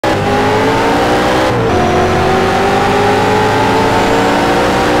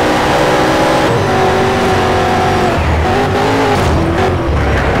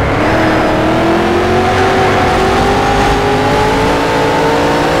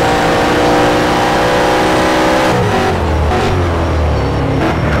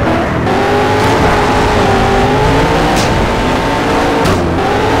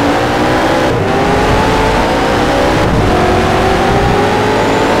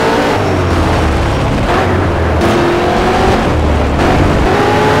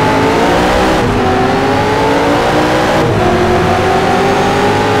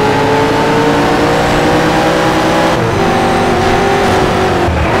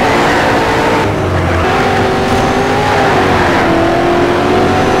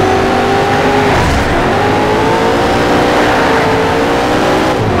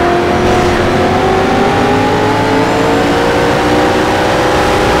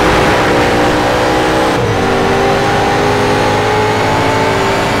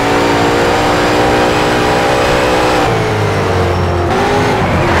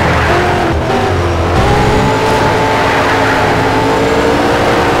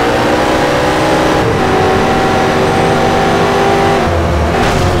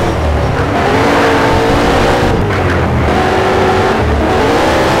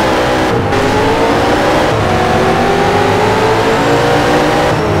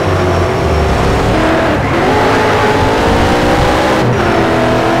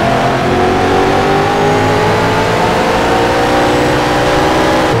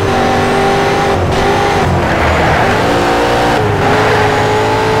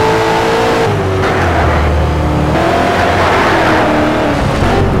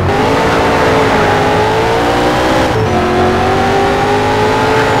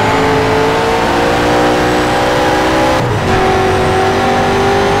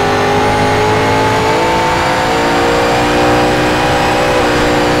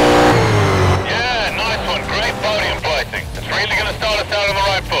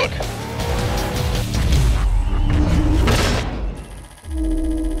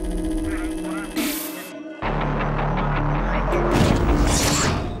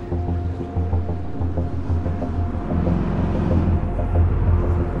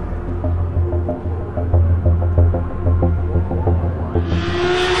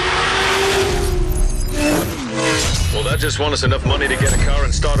I just want us enough money to get a car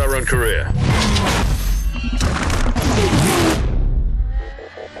and start our own career.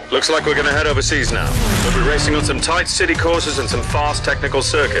 Looks like we're going to head overseas now. We'll be racing on some tight city courses and some fast technical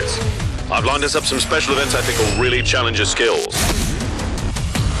circuits. I've lined us up some special events I think will really challenge your skills.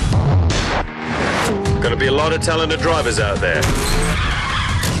 Gonna be a lot of talented drivers out there.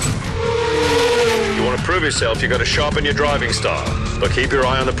 You want to prove yourself, you got to sharpen your driving style. But keep your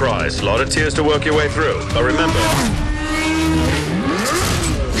eye on the prize. A lot of tiers to work your way through. But remember,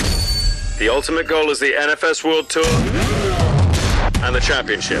 the ultimate goal is the NFS World Tour and the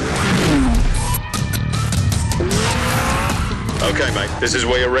championship. Okay, mate, this is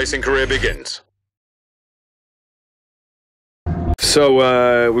where your racing career begins.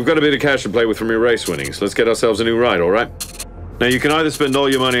 So, we've got a bit of cash to play with from your race winnings. Let's get ourselves a new ride, all right? Now, you can either spend all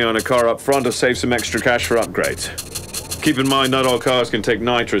your money on a car up front or save some extra cash for upgrades. Keep in mind, not all cars can take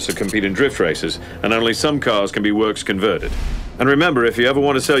nitrous or compete in drift races, and only some cars can be works converted. And remember, if you ever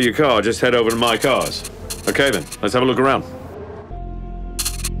want to sell your car, just head over to My Cars. Okay then, let's have a look around.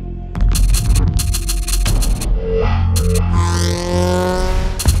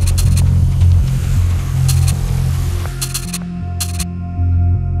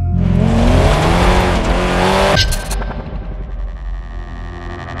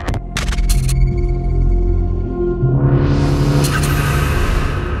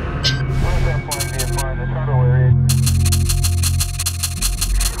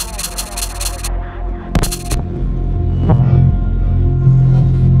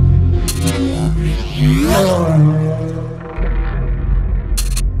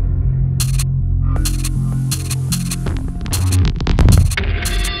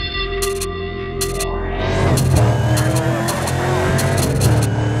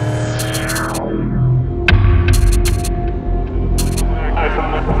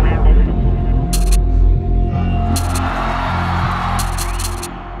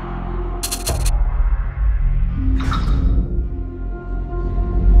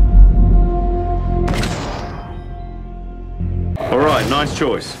 Alright, nice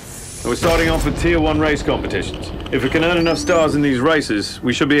choice. We're starting off with Tier 1 race competitions. If we can earn enough stars in these races,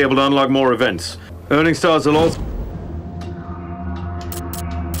 we should be able to unlock more events. Earning stars will also